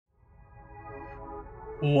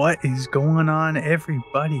What is going on,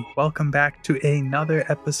 everybody? Welcome back to another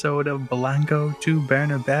episode of Blanco to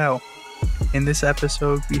Bernabéu. In this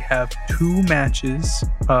episode, we have two matches,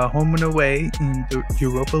 home and away in the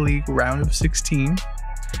Europa League round of 16.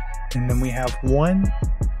 And then we have one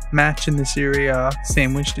match in the Serie A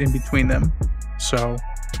sandwiched in between them. So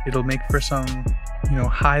it'll make for some,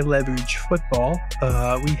 high leverage football.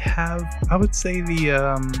 We have, I would say,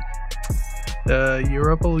 the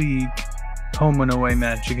Europa League home and away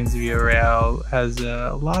match against Villarreal has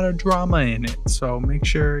a lot of drama in it, so make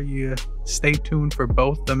sure you stay tuned for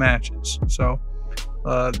both the matches. So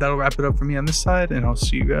that'll wrap it up for me on this side, and I'll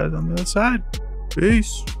see you guys on the other side.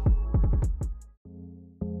 Peace.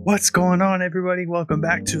 What's going on, everybody? Welcome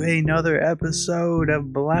back to another episode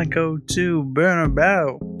of Blanco to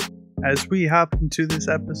Bernabéu. As we hop into this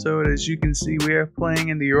episode, as you can see, we are playing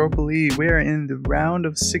in the Europa League. We are in the round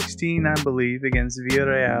of 16, I believe, against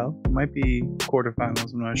Villarreal. It might be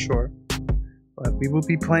quarterfinals, I'm not sure. But we will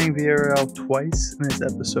be playing Villarreal twice in this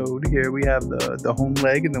episode. Here we have the home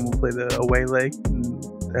leg, and then we'll play the away leg.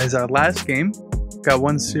 And as our last game, got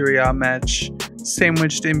one Serie A match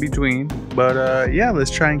sandwiched in between. But yeah, let's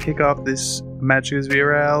try and kick off this match against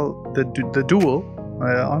Villarreal, the duel,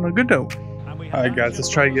 on a good note. Alright guys, let's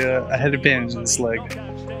try to get a head advantage in this leg.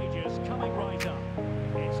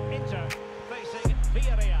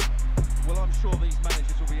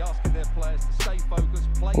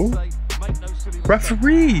 Ooh.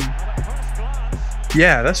 Referee!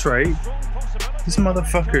 Yeah, that's right. These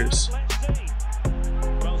motherfuckers.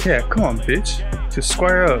 Yeah, come on, bitch. Just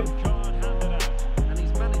square up.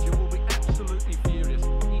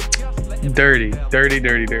 Dirty.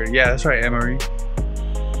 Yeah, that's right, Emery.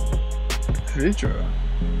 Vidra.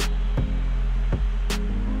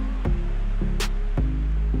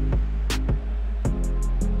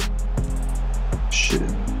 Shit.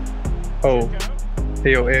 Oh.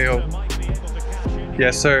 Ayo.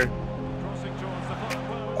 Yes, sir.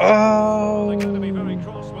 Oh.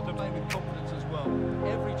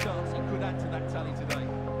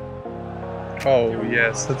 Oh,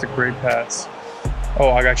 yes. That's a great pass.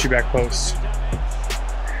 Oh, I got you back post.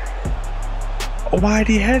 Oh, why'd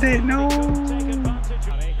he hit it? No.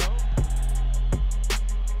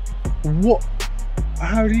 What?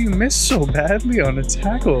 How do you miss so badly on a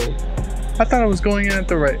tackle? I thought I was going in at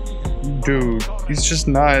the right. Dude, he's just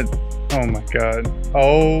not. Oh my god.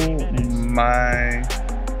 Oh my.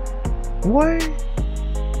 What?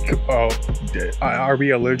 Oh, are we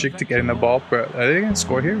allergic to getting the ball? Bro, are they gonna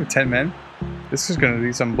score here with 10 men? This is gonna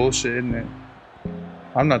be some bullshit, isn't it?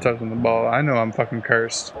 I'm not touching the ball. I know I'm fucking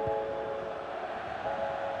cursed.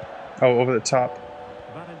 Oh, over the top.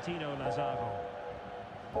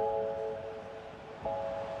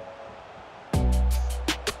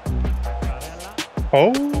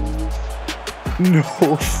 Oh, no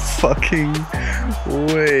fucking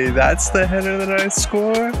way. That's the header that I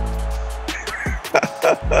score?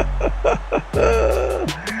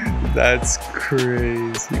 That's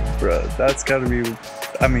crazy, bro. That's gotta be,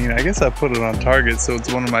 I mean, I guess I put it on target, so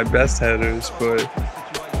it's one of my best headers, but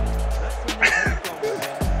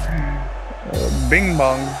bing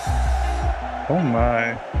bong. Oh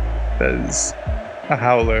my. That is a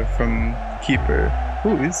howler from keeper.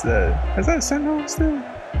 Who is that? Is that Sentinel still?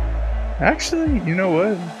 Actually, you know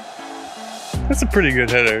what? That's a pretty good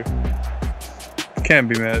header. Can't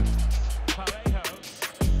be mad.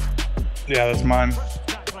 Yeah, that's mine.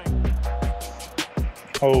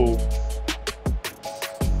 Oh.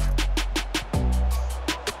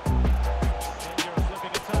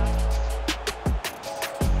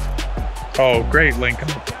 Oh, great link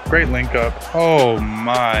up. Great link up. Oh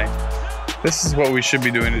my. This is what we should be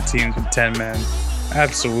doing to teams with 10 men.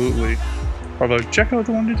 Absolutely. Although Dzeko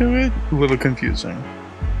the one to do it? A little confusing.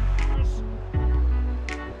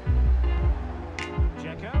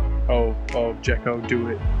 Oh, Dzeko, do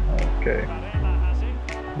it. Okay.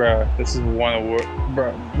 Bruh, this is one of the.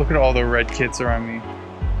 Bruh, look at all the red kits around me.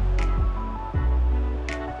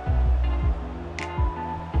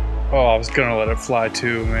 Oh, I was gonna let it fly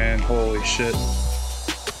too, man. Holy shit.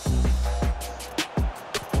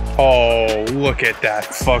 Oh, look at that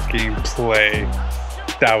fucking play.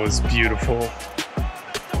 That was beautiful.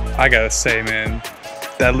 I gotta say, man,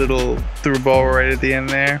 that little through ball right at the end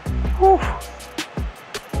there. Whew.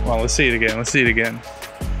 Well, let's see it again.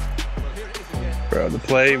 Bro, the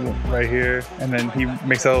play right here, and then he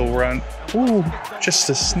makes that little run. Ooh, just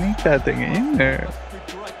to sneak that thing in there.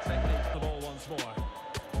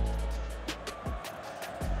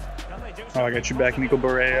 Oh, I got you back, Nico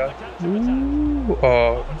Barea. Ooh.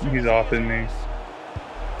 Oh, he's off in me.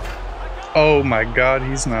 Oh my god,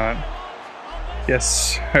 he's not.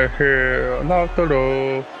 Yes,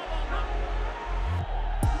 Lautaro.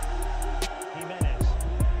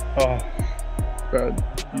 Oh, God.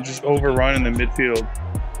 You just overrun in the midfield.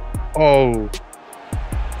 Oh,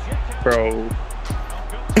 bro.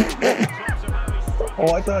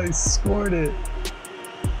 Oh, I thought he scored it.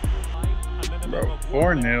 Bro,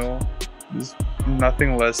 4-0 is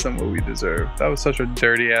nothing less than what we deserve. That was such a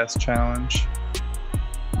dirty ass challenge.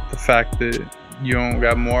 The fact that you don't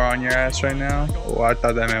got more on your ass right now. Oh, I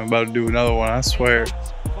thought that man was about to do another one, I swear.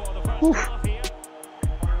 Whew.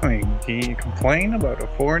 I mean, can you complain about a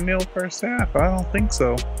 4-0 first half? I don't think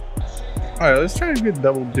so. Alright, let's try to get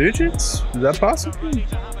double digits. Is that possible?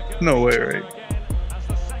 No way, right?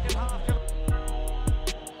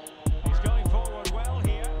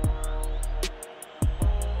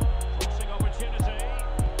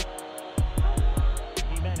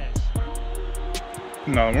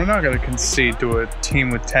 No, we're not going to concede to a team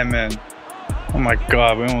with 10 men. Oh my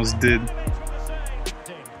God, we almost did.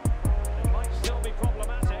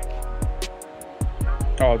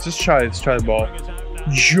 Oh, let's try the ball.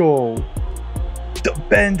 Yo, the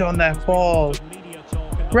bend on that ball.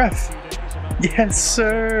 Ref. Yes,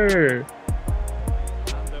 sir.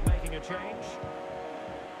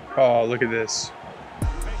 Oh, look at this.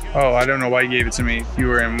 Oh, I don't know why you gave it to me. You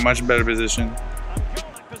were in a much better position.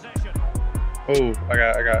 Oh, I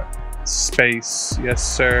got space. Yes,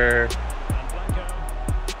 sir.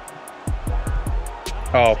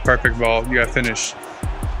 Oh, perfect ball. You got finished.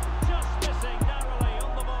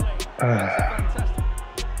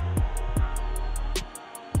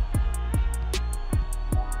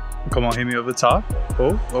 Come on, hit me over the top.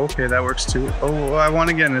 Oh, okay, that works too. Oh, I want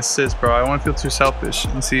to get an assist, bro. I want to feel too selfish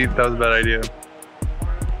and see if that was a bad idea.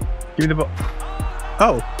 Give me the ball.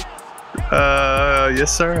 Oh.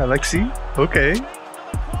 Yes, sir, Alexi. Okay.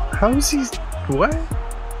 How is he? What?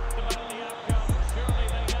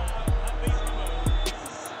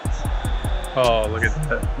 Oh, look at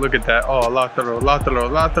that. Look at that. Oh, Lautaro.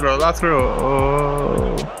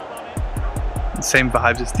 Oh. Same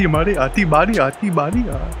vibes as T-Maria.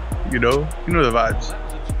 You know the vibes.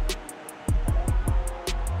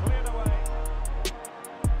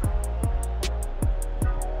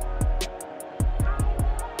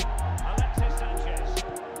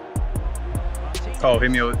 Oh,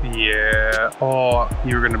 hit me. Yeah. Oh,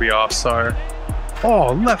 you were gonna be offside.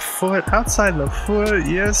 Oh, left foot, outside the foot.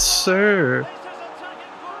 Yes, sir.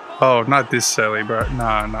 Oh, not this silly, bro.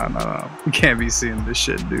 Nah. You can't be seeing this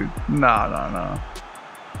shit, dude. Nah.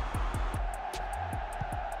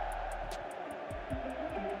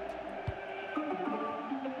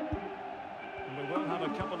 We will have a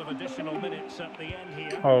couple of additional minutes at the end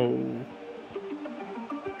here. Oh.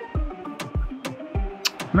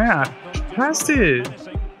 Man, I passed it.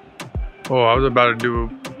 Oh, I was about to do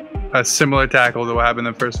a similar tackle to what happened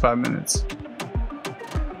in the first 5 minutes.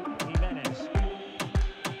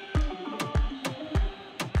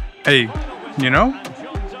 Hey,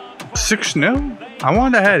 6-0? I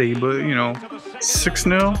wanted a heady, but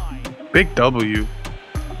 6-0? Big W.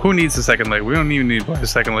 Who needs a second leg? We don't even need a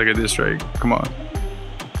second leg at this rate. Come on.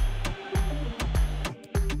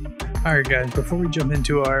 Alright guys, before we jump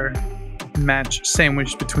into our match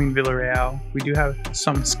sandwich between Villarreal, we do have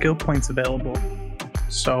some skill points available.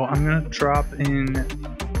 So I'm going to drop in,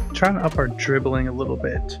 trying to up our dribbling a little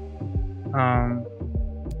bit. I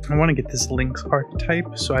want to get this Lynx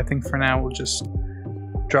archetype, so I think for now we'll just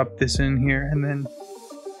drop this in here, and then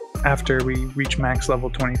after we reach max level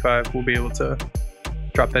 25 we'll be able to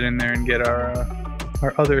drop that in there and get our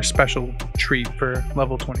other special treat for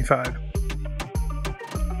level 25.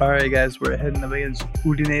 Alright guys, we're heading against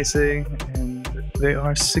Udinese, and they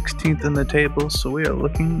are 16th in the table, so we are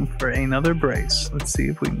looking for another brace. Let's see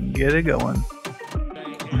if we can get it going.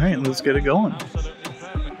 Alright, let's get it going.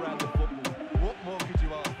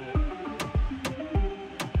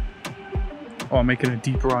 Oh, I'm making a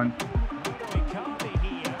deep run.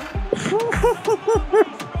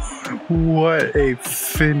 What a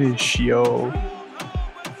finish, yo.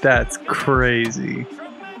 That's crazy.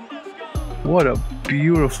 What a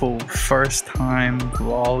beautiful first time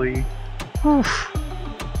volley. Oof.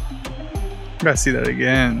 Gotta see that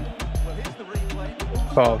again.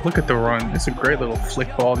 Oh, look at the run. It's a great little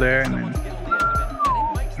flick ball there, and then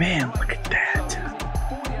man, look at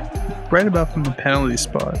that. Right about from the penalty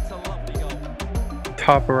spot.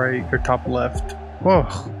 Top right or top left. Whoa.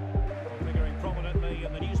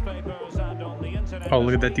 Oh,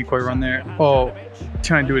 look at that decoy run there. Oh,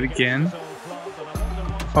 can I do it again?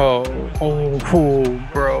 Oh,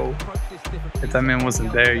 bro. If that man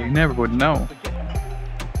wasn't there, you never would know.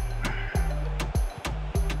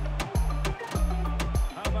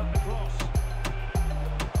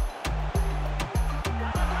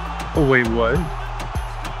 Oh, wait, what?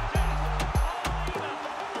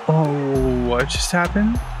 Oh, what just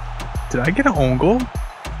happened? Did I get an own goal?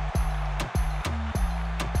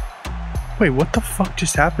 Wait, what the fuck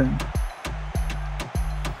just happened?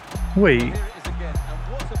 Wait.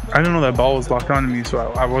 I didn't know that ball was locked onto me, so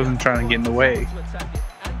I wasn't trying to get in the way.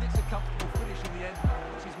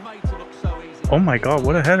 Oh my god,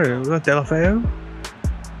 what a header. Was that Delafeo?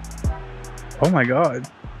 Oh my god.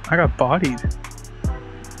 I got bodied.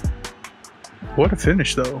 What a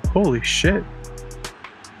finish though. Holy shit.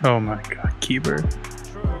 Oh my god, keeper.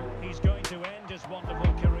 True, he's going to end his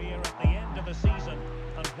wonderful career at the end of the season.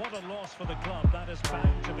 And what a loss for the club that is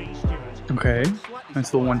bound to be, Stuart. Okay.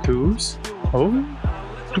 Nice little 1-2s. Oh.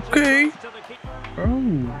 Okay.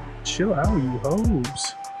 Oh, chill out, you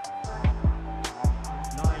hoes.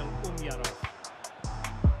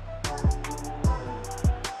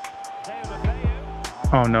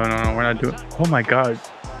 Oh no, we're not doing. Oh my god,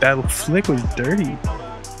 that flick was dirty.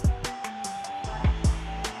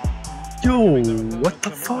 Yo, what the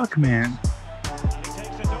fuck, man?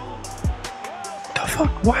 The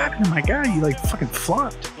fuck? What happened to my guy? He like fucking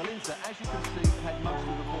flopped.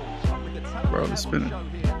 Bro, it's been a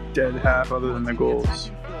dead half other than the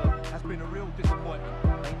goals.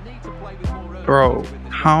 Bro,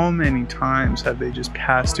 how many times have they just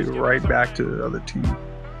passed it right back to the other team?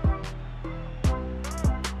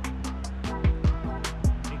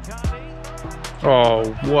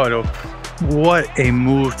 Oh, what a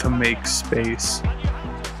move to make space.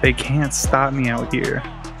 They can't stop me out here.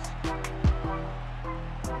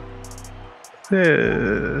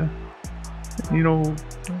 You know,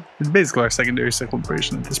 it's basically our secondary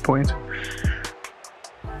celebration at this point.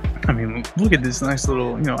 I mean, look at this nice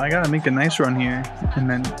little, you know, I gotta make a nice run here. And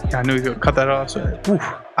then, yeah, I knew he could cut that off, so,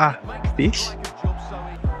 fish.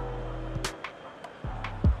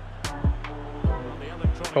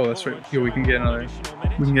 Oh, that's right. Yo, we can get another.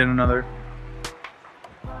 We can get another.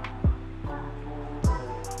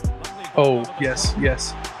 Oh, yes,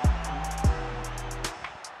 yes.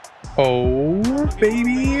 Oh,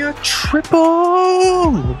 baby, a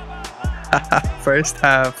triple! First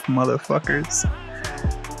half, motherfuckers.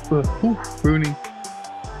 Ooh, Rooney.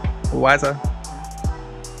 Waza.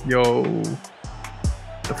 Yo.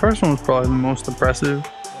 The first one was probably the most impressive.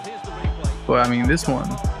 But, I mean, this one,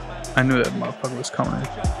 I knew that motherfucker was coming.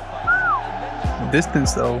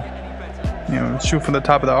 Distance, though. You know, shoot from the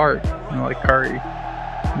top of the arc. You know, like Curry.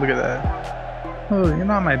 Look at that. Oh, you're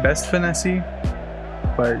not my best finesse-y.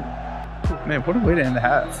 But, man, what a way to end the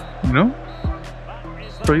half. You know?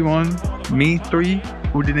 3-1. Me, 3.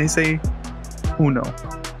 Udinese, 1.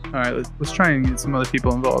 Alright, let's try and get some other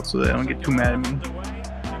people involved so they don't get too mad at me. Oh,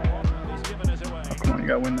 come on, you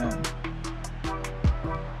gotta win that.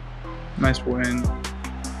 Nice win.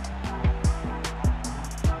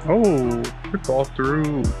 Oh, good ball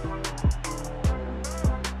through.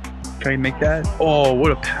 Can you make that? Oh,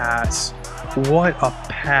 what a pass. What a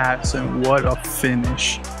pass and what a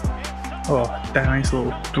finish. Oh, that nice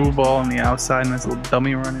little through ball on the outside, nice little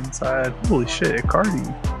dummy run inside. Holy shit, Cardi.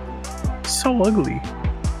 So ugly.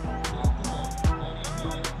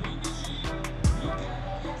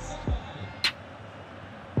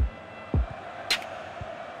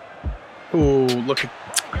 Oh, look at,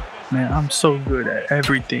 man, I'm so good at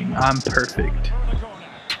everything. I'm perfect.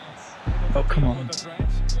 Oh, come on.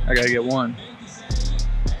 I gotta get one.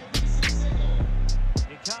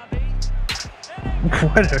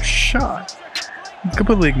 What a shot.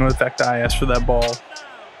 Completely ignore the fact that I asked for that ball.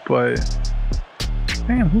 But,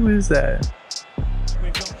 damn, who is that?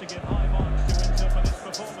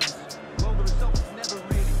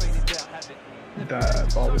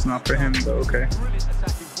 That ball was not for him, but okay.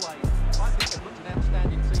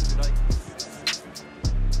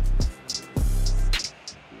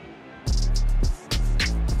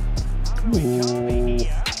 Ooh.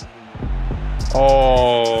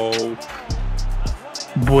 Oh,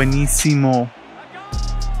 buenísimo.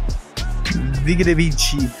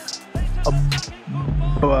 Vigrevici.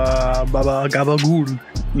 Gabagool.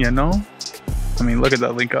 You know? I mean, look at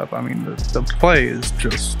that link up. I mean, the play is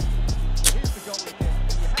just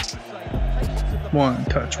one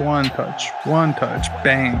touch, bang.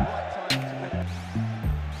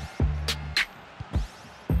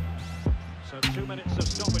 So 2 minutes of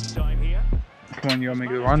stoppage time here. Come on, you gotta make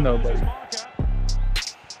it run though, buddy.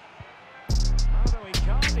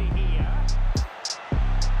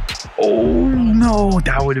 Oh no,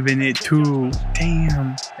 that would have been it too.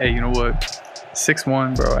 Damn. Hey, you know what?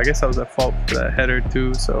 6-1, bro. I guess I was at fault for that header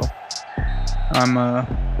too, so I'm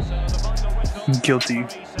guilty.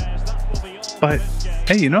 But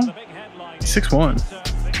hey, you know, 6-1.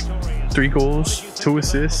 3 goals, 2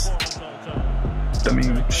 assists. I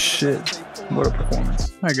mean, shit. What a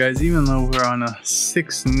performance. Alright guys, even though we're on a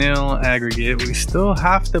 6-0 aggregate, we still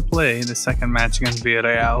have to play the second match against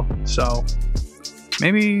Villarreal. So,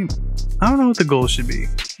 maybe, I don't know what the goal should be.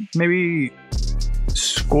 Maybe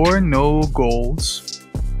score no goals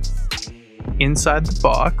inside the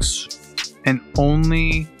box and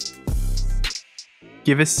only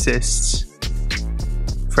give assists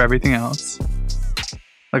for everything else.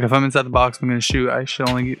 Like if I'm inside the box, I'm gonna shoot. I should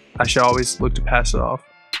always look to pass it off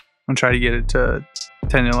and try to get it to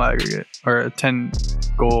 10-0 aggregate or a 10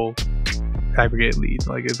 goal aggregate lead.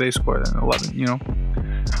 Like if they score, then 11. You know,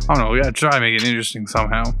 I don't know. We gotta try to make it interesting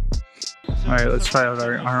somehow. All right, let's try out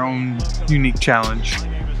our own unique challenge.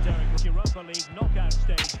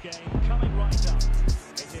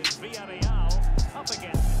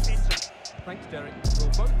 Thanks, Derek. Well,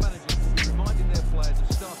 both managers will be reminding their players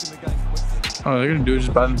of starting the game quickly. Oh, they're gonna do it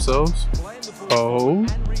just by themselves? Oh,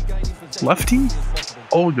 lefty?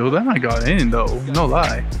 Oh, yo, that might got in though. No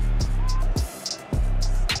lie.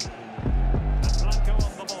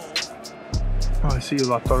 Oh, I see you,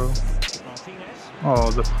 Lautaro.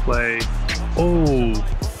 Oh, the play. Oh.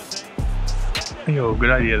 Yo, good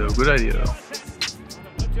idea though. Good idea though.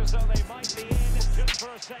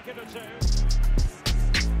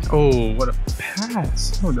 Oh, what a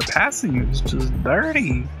pass. Oh, the passing is just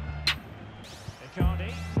dirty.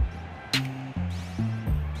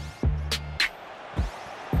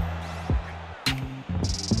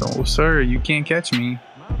 Oh, sir, you can't catch me.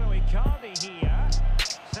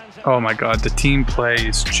 Oh my god, the team play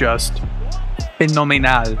is just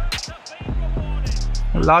phenomenal.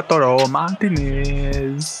 Lautaro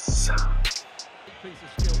Martinez.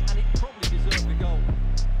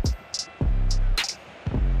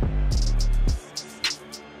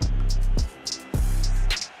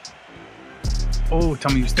 Oh,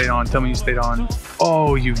 tell me you stayed on. Tell me you stayed on.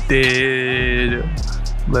 Oh, you did.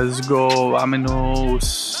 Let's go.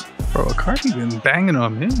 Vámonos. Bro, Cardi been banging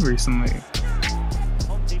on him recently.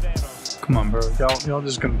 Come on, bro. Y'all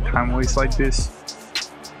just gonna time waste like this?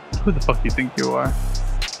 Who the fuck you think you are?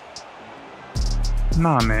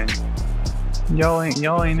 Nah, man. Y'all ain't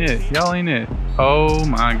it. Y'all ain't it. Oh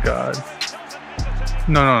my god.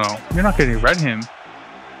 No. You're not gonna red him.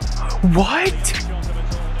 What?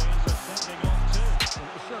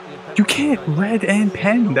 You can't red and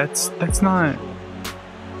pen. That's not.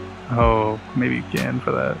 Oh, maybe you can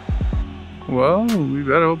for that. Well, we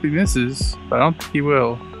better hope he misses, but I don't think he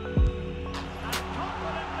will.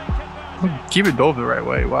 Keep it over the right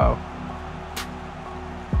way. Wow.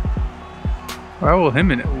 Why will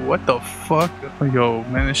him in it? What the fuck? Yo,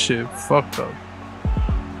 man, this shit fucked up.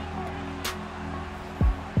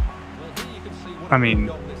 I mean,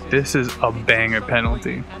 this is a banger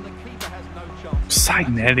penalty. Side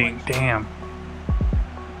netting, damn.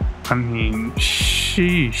 I mean,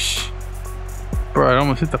 sheesh. Bro, it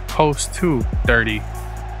almost hit the post too. Dirty.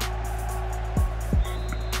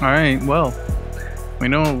 Alright, well. We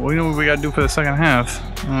know what we gotta do for the second half.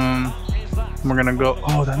 We're gonna go.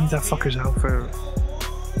 Oh, that means that fucker's out for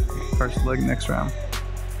first leg next round.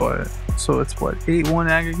 But so it's what, 8-1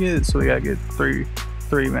 aggregate. So we gotta get three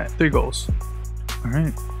goals. All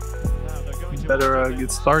right. Better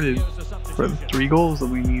get started for the 3 goals that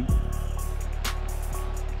we need.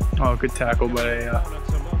 Oh, good tackle by.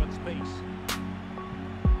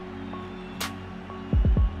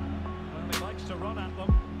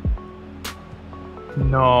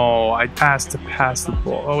 No, I asked to pass the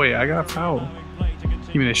ball. Oh wait, I got a foul.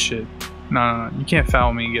 Give me this shit. No, you can't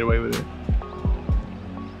foul me and get away with it.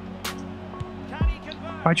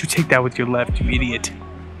 Why'd you take that with your left, you idiot?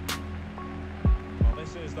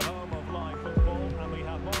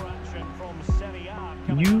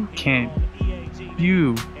 You can't.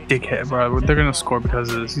 You dickhead, bro. They're gonna score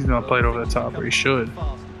because of this. He's gonna play it over the top, or he should.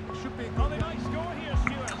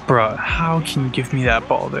 Bro, how can you give me that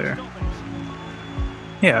ball there?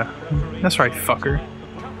 Yeah, that's right, fucker.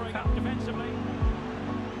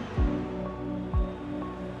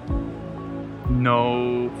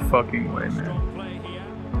 No fucking way, man.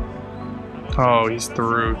 Oh, he's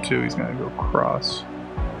through too. He's gonna go cross.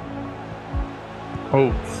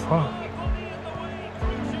 Oh, fuck.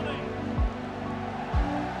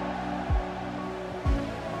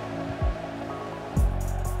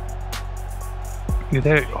 You're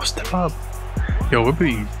there. Oh, step up. Yo, we're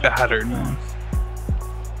being battered, man.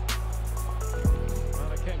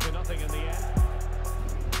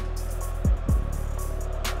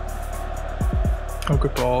 Oh,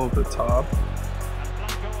 good ball at the top.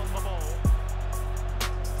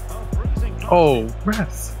 Oh,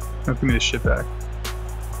 ref. Oh, give me this shit back.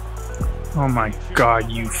 Oh my god,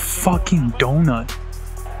 you fucking donut.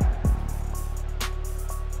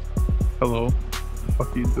 Hello? What the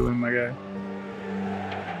fuck are you doing, my guy?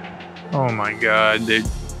 Oh my god, dude.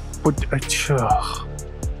 What?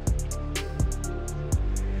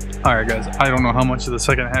 Alright guys, I don't know how much of the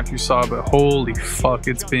second half you saw, but holy fuck,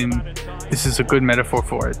 this is a good metaphor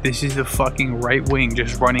for it. This is the fucking right wing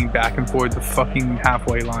just running back and forth the fucking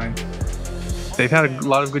halfway line. They've had a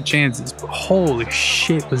lot of good chances, but holy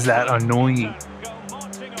shit was that annoying.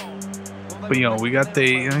 But you know, we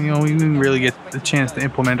didn't really get the chance to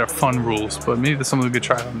implement our fun rules, but maybe that's something we could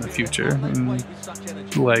try in the future, in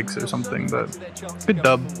legs or something, but good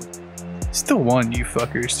dub. Still won, you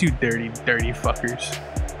fuckers, you dirty, dirty fuckers.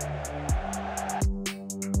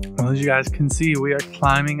 Well, as you guys can see, we are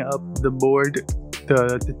climbing up the board,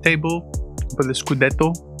 the table for the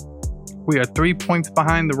Scudetto. We are 3 points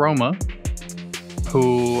behind the Roma,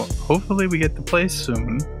 who hopefully we get to play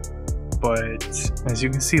soon. But as you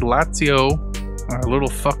can see, Lazio, our little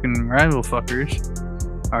fucking rival fuckers,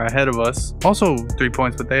 are ahead of us. Also 3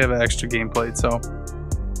 points, but they have an extra game played, so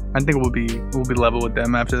I think we'll be level with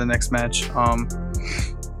them after the next match.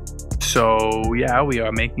 So yeah, we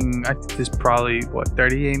are making, I think there's probably what,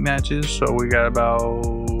 38 matches, so we got about,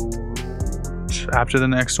 after the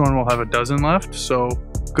next one we'll have a dozen left, so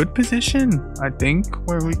good position, I think,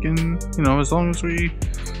 where we can, you know, as long as we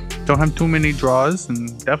don't have too many draws and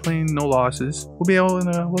definitely no losses, we'll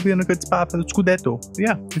be in a good spot for the Scudetto.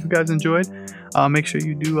 Yeah, if you guys enjoyed, make sure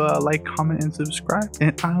you do like, comment, and subscribe,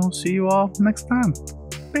 and I will see you all next time.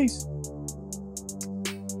 Peace.